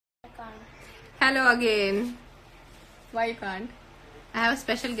can't. Hello again. Why you can't? I have a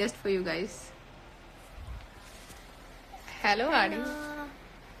special guest for you guys. Hello, Adi.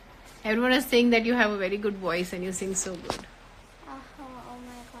 Everyone is saying that you have a very good voice and you sing so good. Oh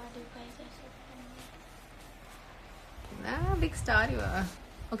my god, you guys are so funny. Ah, big star you are.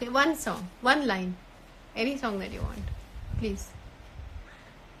 Okay, one song, one line. Any song that you want. Please.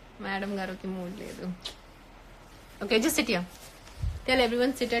 Madam garu ki mood ledu. Okay, just sit here. Tell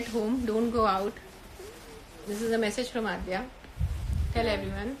everyone sit at home. Don't go out. This is a message from Aadhya. Tell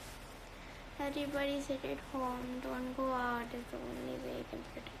everyone. Everybody sit at home. Don't go out. It's the only way you can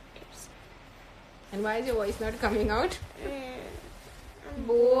protect yourself. And why is your voice not coming out? I'm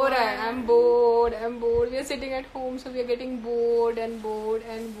Bored. I'm bored. I'm bored. We are sitting at home, so we are getting bored and bored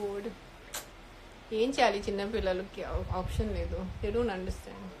and bored. ఏం చేయాలి చిన్న పిల్లలకి option లేదు. They don't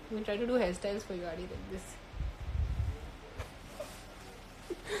understand. We try to do hairstyles for you, Adi, like this.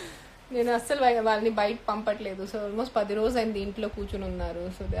 నేను అస్సలు వాళ్ళని బయట పంపట్లేదు. So almost 10 రోజులు అయింది ఇంట్లో కూర్చుని ఉన్నారు.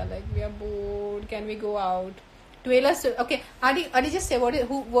 So they are like we are board, can we go out. Taylor Swift. Okay, Adi, just say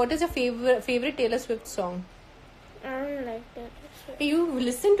what is your favorite Taylor Swift song? I don't like Taylor Swift. You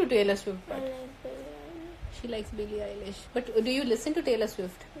listen to Taylor Swift, but I like Billie Eilish. she likes Billie Eilish. But do you listen to Taylor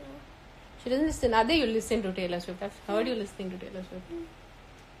Swift? No. She doesn't listen. Adi, you listen to Taylor Swift. I've heard you listening to Taylor Swift.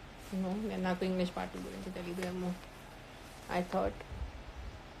 No, నాకు English పాటల గురించి తెలీదు ఏమో. I thought.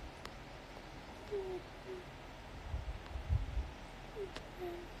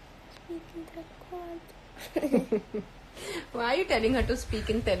 Why are you telling her to speak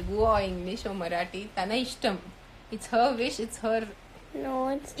in Telugu or English or Marathi? Tana ishtam. It's her wish. It's her No,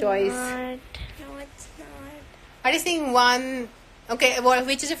 it's choice. not. No, it's not. Are you singing one? Okay,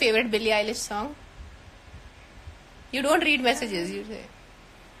 which is your favorite Billie Eilish song? You don't read messages. You say.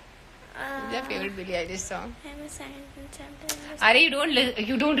 What's your favorite Billie Eilish song? I'm a scientist. Are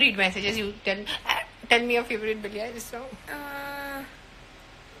you don't read messages. You tell me your favorite Billie Eilish song.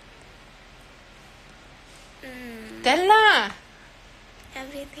 Tell na.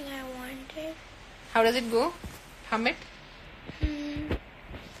 Everything I wanted. How does it go? Hum it.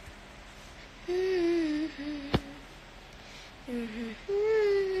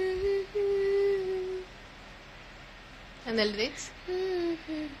 And the lyrics?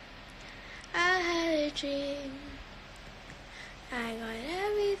 I had a dream. I got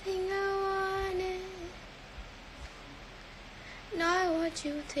everything I wanted. Not what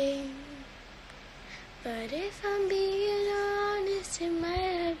you think. But if I'm being honest, it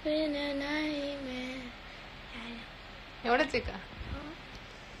might have been a nightmare. What's it?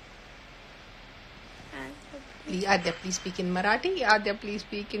 Aadhya, please speak in Marathi. Aadhya, please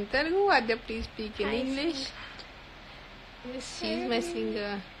speak in Telugu. Aadhya, please speak in English. Yes, she's my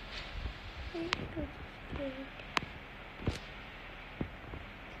singer.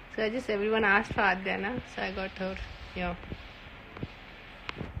 So everyone asked for Aadhya, na? So I got her. Yeah.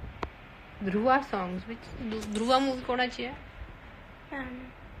 Dhruva songs. Which Dhruva movie kona chiya?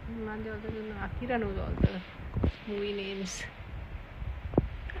 Akira knows all the movie names.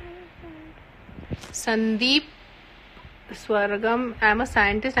 Sandeep Swargam, I'm a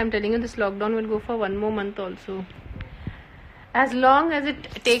scientist. I'm telling you, this lockdown will go for 1 more month also. As long as it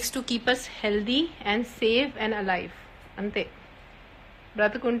takes to keep us healthy and safe and alive. Ante.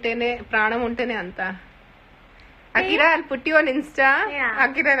 Bratukuntene, pranam untene anta. Akira, I'll put you on Insta. Yeah.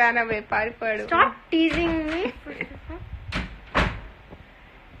 Akira ran away. Paripadu. Stop teasing me.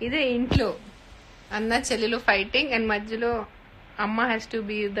 ఇదే ఇంట్లో అన్న చెల్లెలు fighting and మధ్యలో అమ్మ has to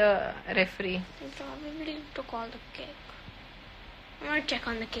be the referee. Probably to call the cake. I'm gonna check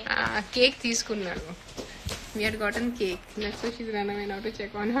on the cake. Cake తీసుకున్నాడు. We had gotten cake. That's why she's run away now to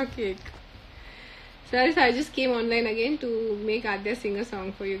check on her cake. So I just came online again to make Aadhya sing a song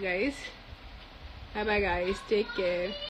for you guys. Bye bye guys. Take care.